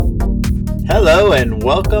Hello and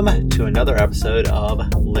welcome to another episode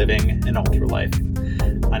of Living an Ultra Life.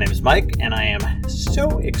 My name is Mike and I am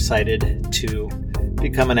so excited to be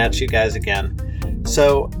coming at you guys again.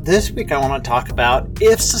 So this week I want to talk about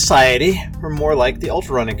if society were more like the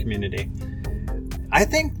ultra running community. I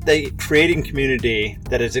think that creating community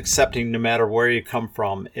that is accepting no matter where you come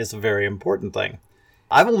from is a very important thing.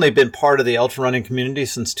 I've only been part of the ultra running community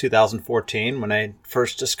since 2014 when I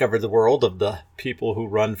first discovered the world of the people who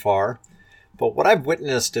run far. But what I've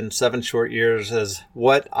witnessed in 7 short years is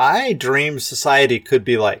what I dreamed society could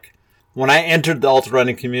be like. When I entered the ultra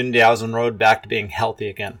running community, I was on the road back to being healthy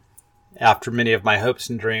again. After many of my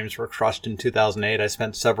hopes and dreams were crushed in 2008, I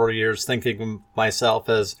spent several years thinking of myself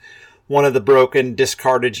as one of the broken,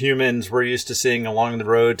 discarded humans we're used to seeing along the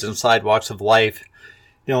roads and sidewalks of life.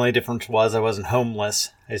 The only difference was I wasn't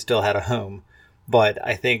homeless. I still had a home. But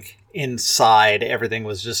I think inside everything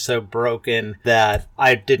was just so broken that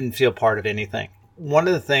I didn't feel part of anything. One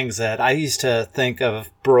of the things that I used to think of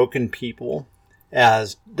broken people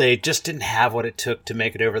as they just didn't have what it took to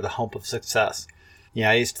make it over the hump of success. Yeah,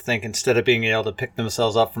 I used to think instead of being able to pick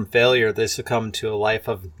themselves up from failure, they succumbed to a life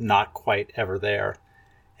of not quite ever there.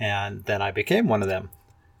 And then I became one of them.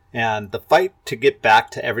 And the fight to get back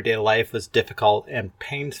to everyday life was difficult and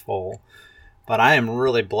painful. But I am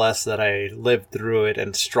really blessed that I lived through it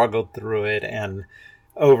and struggled through it and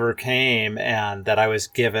overcame, and that I was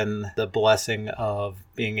given the blessing of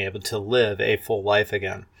being able to live a full life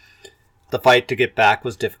again. The fight to get back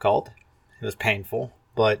was difficult. It was painful,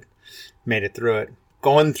 but made it through it.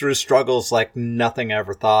 Going through struggles like nothing I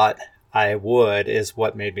ever thought I would is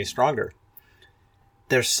what made me stronger.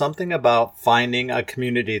 There's something about finding a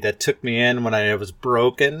community that took me in when I was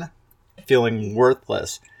broken, feeling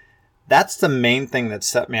worthless. That's the main thing that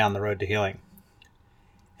set me on the road to healing.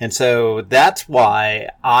 And so that's why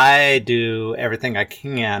I do everything I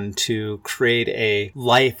can to create a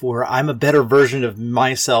life where I'm a better version of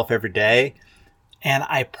myself every day. And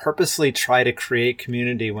I purposely try to create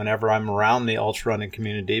community whenever I'm around the ultra running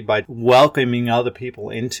community by welcoming other people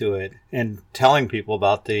into it and telling people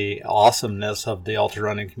about the awesomeness of the ultra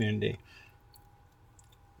running community.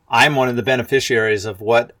 I'm one of the beneficiaries of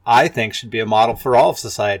what I think should be a model for all of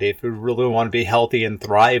society if we really want to be healthy and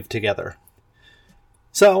thrive together.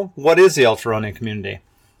 So, what is the ultra running community?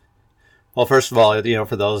 Well, first of all,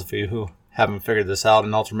 for those of you who haven't figured this out,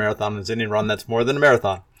 an ultra marathon is any run that's more than a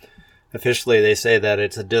marathon. Officially, they say that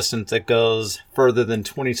it's a distance that goes further than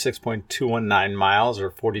 26.219 miles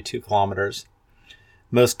or 42 kilometers.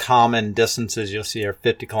 Most common distances you'll see are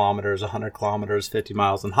 50 kilometers, 100 kilometers, 50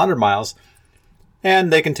 miles, and 100 miles.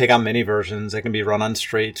 And they can take on many versions. They can be run on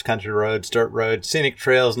streets, country roads, dirt roads, scenic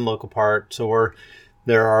trails, and local parks, or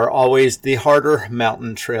there are always the harder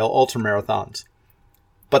mountain trail ultramarathons.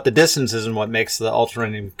 But the distance isn't what makes the ultra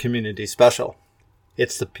running community special.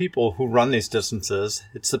 It's the people who run these distances.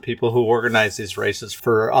 It's the people who organize these races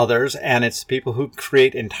for others, and it's the people who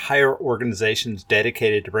create entire organizations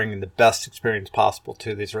dedicated to bringing the best experience possible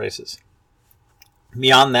to these races.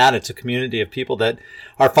 Beyond that, it's a community of people that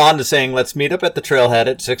are fond of saying, let's meet up at the trailhead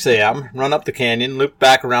at 6 a.m., run up the canyon, loop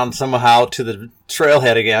back around somehow to the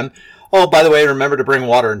trailhead again. Oh, by the way, remember to bring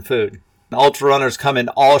water and food. Ultra runners come in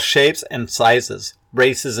all shapes and sizes,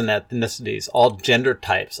 races and ethnicities, all gender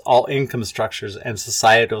types, all income structures, and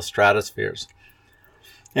societal stratospheres.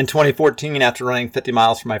 In 2014, after running 50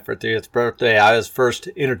 miles for my 50th birthday, I was first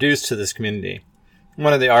introduced to this community.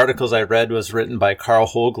 One of the articles I read was written by Carl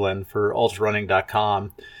Hoagland for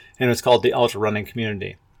ultrarunning.com, and it was called The Ultra Running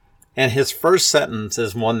Community. And his first sentence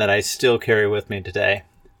is one that I still carry with me today.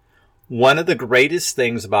 One of the greatest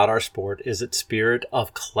things about our sport is its spirit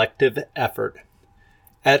of collective effort.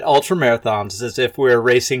 At ultramarathons, it's as if we're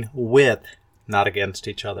racing with, not against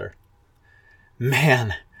each other.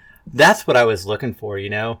 Man, that's what I was looking for,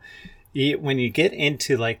 When you get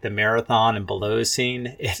into like the marathon and below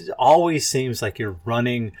scene, it always seems like you're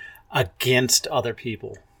running against other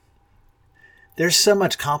people. There's so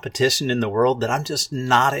much competition in the world that I'm just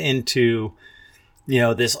not into,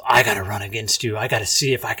 this, I got to run against you. I got to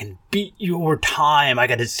see if I can beat your time. I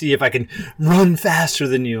got to see if I can run faster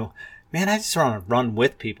than you. Man, I just want to run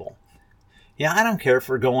with people. Yeah, I don't care if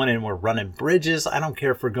we're going and we're running bridges. I don't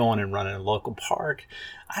care if we're going and running a local park.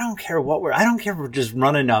 I don't care if we're just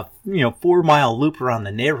running a 4-mile loop around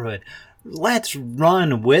the neighborhood. Let's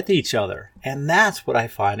run with each other. And that's what I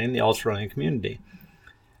find in the ultra running community.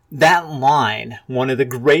 That line, one of the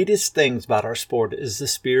greatest things about our sport is the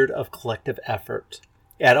spirit of collective effort.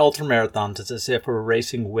 At ultramarathons, it's as if we're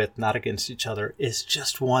racing with, not against each other, is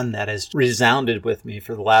just one that has resounded with me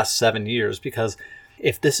for the last 7 years, because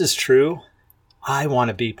if this is true, I want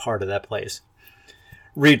to be part of that place.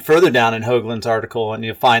 Read further down in Hoagland's article and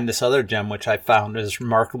you'll find this other gem which I found is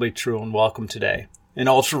remarkably true and welcome today. In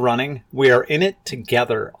ultra running, we are in it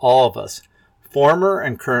together, all of us. Former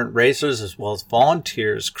and current racers as well as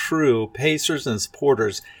volunteers, crew, pacers, and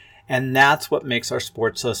supporters. And that's what makes our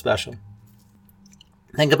sport so special.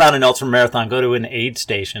 Think about an ultra marathon. Go to an aid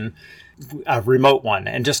station, a remote one,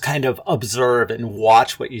 and just kind of observe and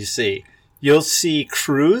watch what you see. You'll see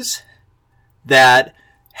crews that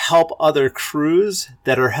help other crews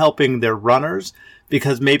that are helping their runners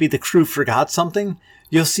because maybe the crew forgot something.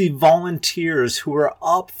 You'll see volunteers who are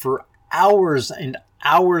up for hours and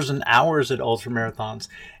hours and hours at ultramarathons,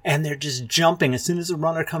 and they're just jumping. As soon as a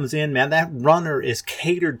runner comes in, man, that runner is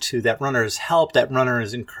catered to, that runner is helped, that runner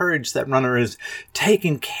is encouraged, that runner is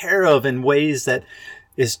taken care of in ways that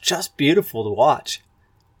is just beautiful to watch.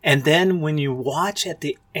 And then when you watch at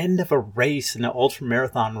the end of a race, an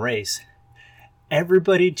ultramarathon race,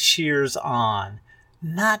 everybody cheers on,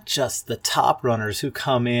 not just the top runners who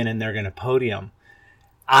come in and they're going to podium.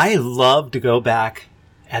 I love to go back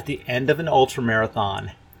at the end of an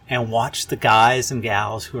ultramarathon and watch the guys and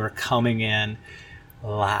gals who are coming in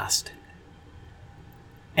last.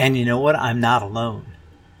 And you know what? I'm not alone.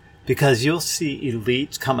 Because you'll see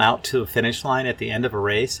elites come out to a finish line at the end of a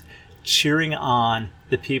race cheering on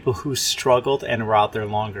the people who struggled and were out there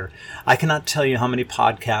longer. I cannot tell you how many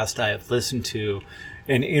podcasts I have listened to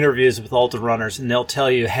and interviews with ultra runners, and they'll tell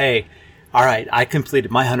you, hey, all right, I completed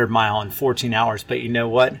my 100 mile in 14 hours, but you know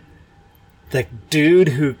what? The dude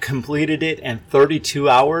who completed it in 32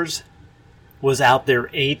 hours was out there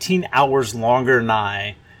 18 hours longer than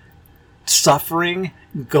I, suffering,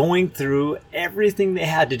 going through everything they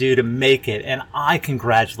had to do to make it, and I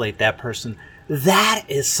congratulate that person. That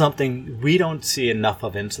is something we don't see enough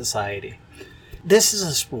of in society. This is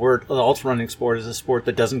a sport, the ultra running sport is a sport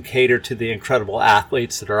that doesn't cater to the incredible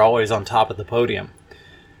athletes that are always on top of the podium.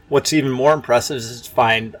 What's even more impressive is to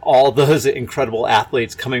find all those incredible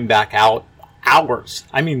athletes coming back out hours.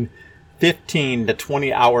 15 to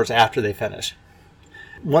 20 hours after they finish.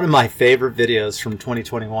 One of my favorite videos from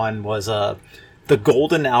 2021 was the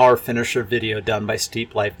Golden Hour Finisher video done by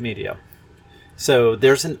Steep Life Media. So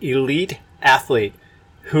there's an elite athlete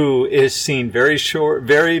who is seen very short,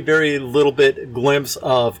 very little bit glimpse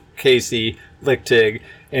of Casey Lichtig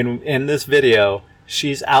in this video.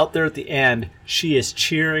 She's out there at the end. She is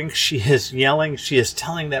cheering. She is yelling. She is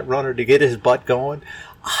telling that runner to get his butt going.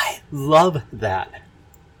 I love that.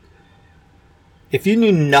 If you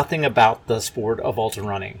knew nothing about the sport of ultra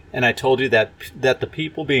running, and I told you that the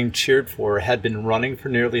people being cheered for had been running for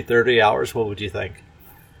nearly 30 hours, what would you think?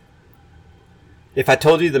 If I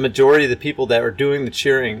told you the majority of the people that were doing the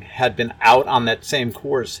cheering had been out on that same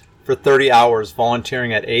course for 30 hours,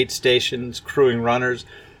 volunteering at aid stations, crewing runners,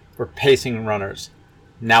 or pacing runners,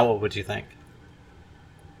 now what would you think?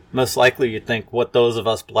 Most likely you'd think what those of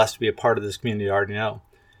us blessed to be a part of this community already know.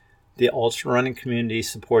 The ultra running community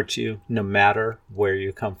supports you no matter where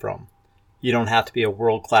you come from. You don't have to be a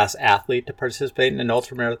world-class athlete to participate in an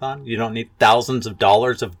ultramarathon. You don't need thousands of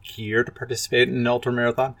dollars of gear to participate in an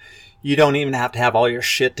ultramarathon. You don't even have to have all your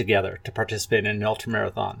shit together to participate in an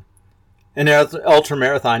ultramarathon. In an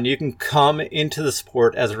ultramarathon, you can come into the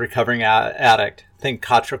sport as a recovering addict. Think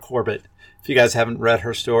Katra Corbett. If you guys haven't read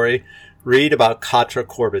her story, read about Katra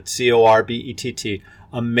Corbett, Corbett.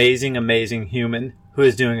 Amazing human who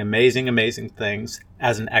is doing amazing things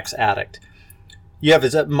as an ex-addict. You have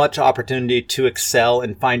as much opportunity to excel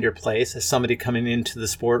and find your place as somebody coming into the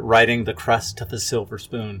sport riding the crest of a silver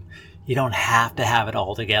spoon. You don't have to have it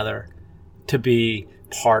all together to be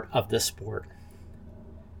part of the sport.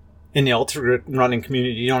 In the ultra running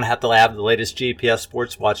community, you don't have to have the latest GPS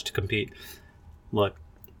sports watch to compete. Look,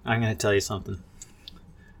 I'm going to tell you something.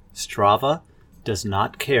 Strava does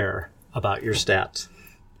not care about your stats.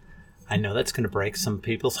 I know that's going to break some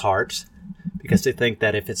people's hearts because they think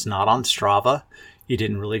that if it's not on Strava, you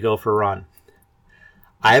didn't really go for a run.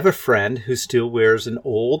 I have a friend who still wears an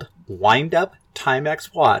old wind-up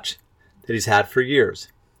Timex watch that he's had for years.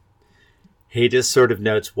 He just sort of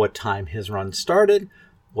notes what time his run started,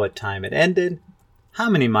 what time it ended, how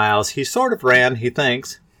many miles he sort of ran, he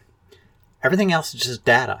thinks. Everything else is just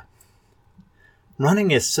data.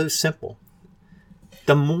 Running is so simple.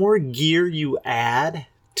 The more gear you add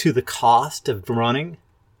to the cost of running,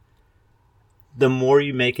 the more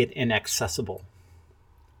you make it inaccessible.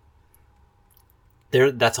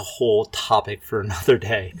 That's a whole topic for another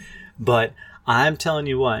day. But I'm telling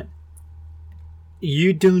you what,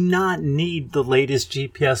 you do not need the latest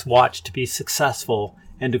GPS watch to be successful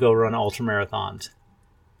and to go run ultramarathons.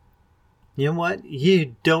 You know what?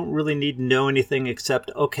 You don't really need to know anything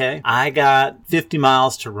except, okay, I got 50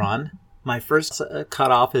 miles to run. My first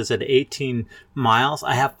cutoff is at 18 miles.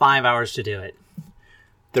 I have 5 hours to do it.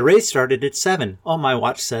 The race started at 7. Oh, my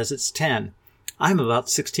watch says it's 10. I'm about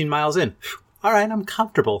 16 miles in. All right, I'm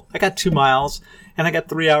comfortable. I got 2 miles, and I got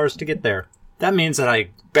 3 hours to get there. That means that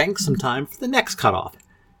I bank some time for the next cutoff.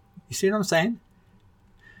 You see what I'm saying?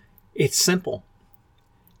 It's simple.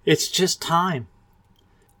 It's just time.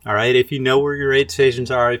 All right, if you know where your aid stations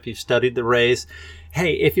are, if you've studied the race,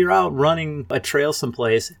 hey, if you're out running a trail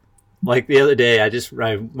someplace, like the other day,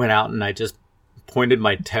 I went out and I just pointed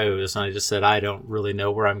my toes and I just said, I don't really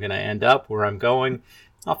know where I'm going to end up, where I'm going.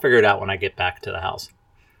 I'll figure it out when I get back to the house.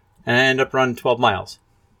 And I ended up running 12 miles.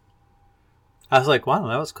 I was like, wow,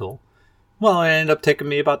 that was cool. Well, it ended up taking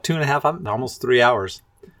me about 2.5, almost 3 hours.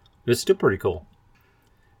 It was still pretty cool.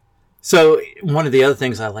 So one of the other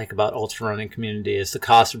things I like about ultra running community is the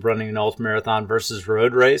cost of running an ultra marathon versus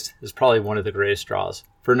road race is probably one of the greatest draws.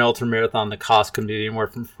 For an ultra marathon, the cost can be anywhere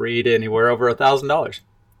from free to anywhere over $1,000.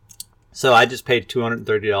 So I just paid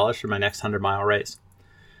 $230 for my next 100-mile race.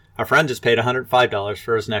 A friend just paid $105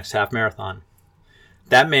 for his next half marathon.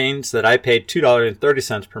 That means that I paid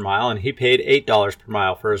 $2.30 per mile and he paid $8 per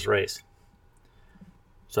mile for his race.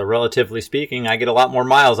 So relatively speaking, I get a lot more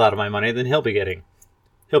miles out of my money than he'll be getting.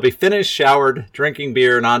 He'll be finished, showered, drinking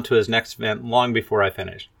beer, and on to his next event long before I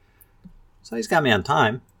finish. So he's got me on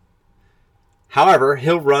time. However,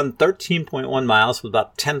 he'll run 13.1 miles with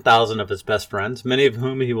about 10,000 of his best friends, many of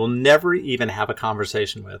whom he will never even have a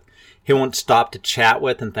conversation with. He won't stop to chat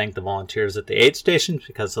with and thank the volunteers at the aid stations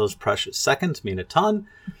because those precious seconds mean a ton.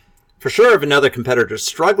 For sure, if another competitor is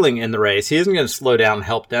struggling in the race, he isn't going to slow down and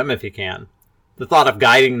help them if he can. The thought of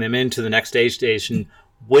guiding them into the next aid station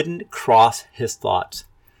wouldn't cross his thoughts.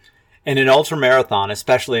 In an ultra marathon,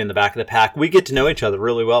 especially in the back of the pack, we get to know each other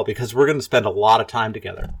really well because we're going to spend a lot of time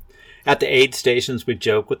together. At the aid stations, we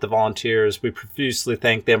joke with the volunteers. We profusely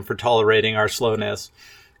thank them for tolerating our slowness.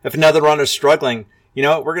 If another runner's struggling, you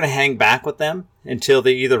know what? We're going to hang back with them until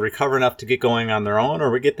they either recover enough to get going on their own or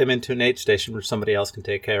we get them into an aid station where somebody else can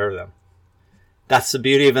take care of them. That's the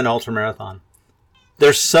beauty of an ultra marathon.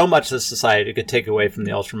 There's so much that society could take away from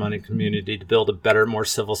the ultra running community to build a better, more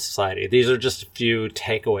civil society. These are just a few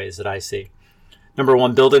takeaways that I see. Number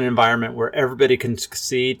one, build an environment where everybody can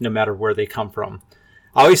succeed no matter where they come from.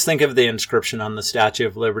 I always think of the inscription on the Statue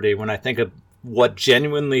of Liberty when I think of what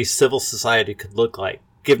genuinely civil society could look like.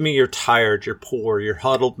 Give me your tired, your poor, your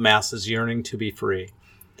huddled masses yearning to be free.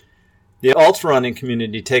 The ultra running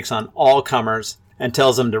community takes on all comers and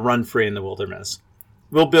tells them to run free in the wilderness.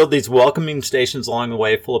 We'll build these welcoming stations along the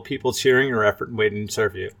way full of people cheering your effort and waiting to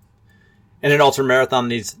serve you. In an ultra marathon,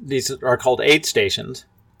 these are called aid stations.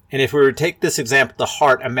 And if we were to take this example to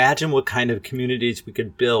heart, imagine what kind of communities we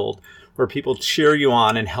could build where people cheer you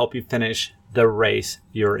on and help you finish the race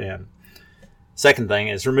you're in. Second thing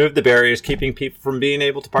is remove the barriers keeping people from being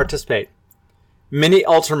able to participate. Many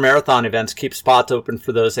ultra marathon events keep spots open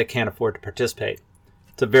for those that can't afford to participate.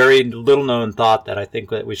 It's a very little known thought that I think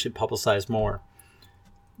that we should publicize more.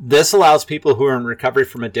 This allows people who are in recovery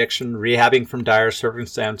from addiction, rehabbing from dire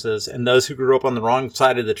circumstances, and those who grew up on the wrong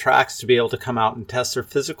side of the tracks to be able to come out and test their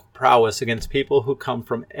physical prowess against people who come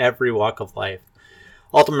from every walk of life.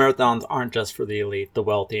 Ultra marathons aren't just for the elite, the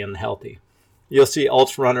wealthy, and the healthy. You'll see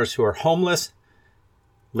ultra runners who are homeless,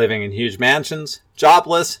 living in huge mansions,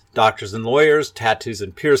 jobless, doctors and lawyers, tattoos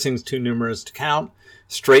and piercings too numerous to count,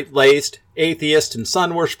 straight-laced, atheists and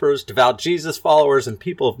sun worshippers, devout Jesus followers, and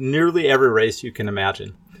people of nearly every race you can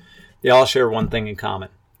imagine. They all share one thing in common: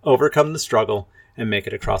 overcome the struggle and make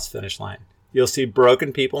it across the finish line. You'll see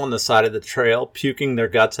broken people on the side of the trail puking their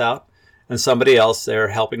guts out, and somebody else there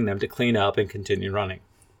helping them to clean up and continue running.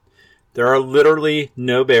 There are literally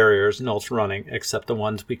no barriers in ultra running except the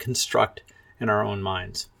ones we construct in our own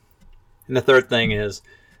minds. And the third thing is,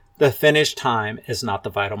 the finish time is not the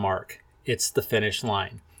vital mark. It's the finish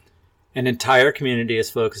line. An entire community is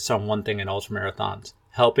focused on one thing in ultramarathons: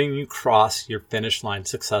 helping you cross your finish line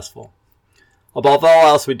successful. Above all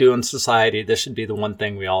else we do in society, this should be the one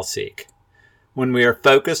thing we all seek. When we are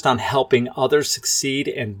focused on helping others succeed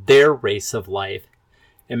in their race of life,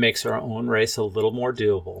 it makes our own race a little more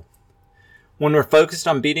doable. When we're focused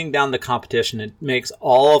on beating down the competition, it makes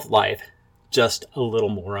all of life just a little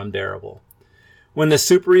more unbearable. When the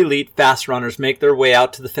super elite fast runners make their way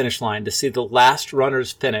out to the finish line to see the last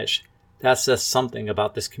runners finish, that says something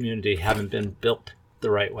about this community having been built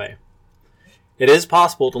the right way. It is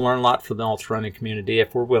possible to learn a lot from the ultra running community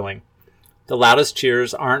if we're willing. The loudest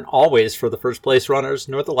cheers aren't always for the first place runners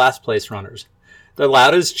nor the last place runners. The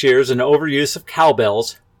loudest cheers and overuse of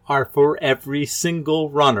cowbells are for every single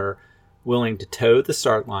runner willing to toe the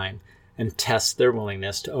start line and test their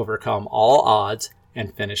willingness to overcome all odds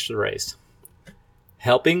and finish the race.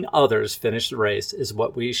 Helping others finish the race is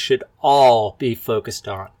what we should all be focused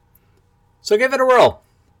on. So give it a whirl.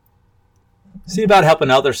 See about helping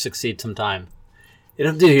others succeed sometime.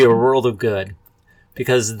 It'll do you a world of good,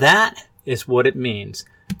 because that is what it means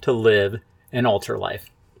to live an ultra life.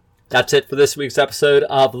 That's it for this week's episode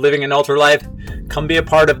of Living an Ultra Life. Come be a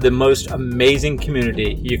part of the most amazing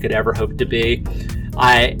community you could ever hope to be.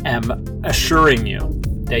 I am assuring you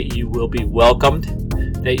that you will be welcomed,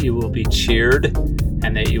 that you will be cheered,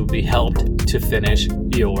 and that you will be helped to finish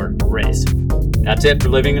your race. That's it for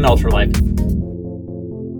Living an Ultra Life.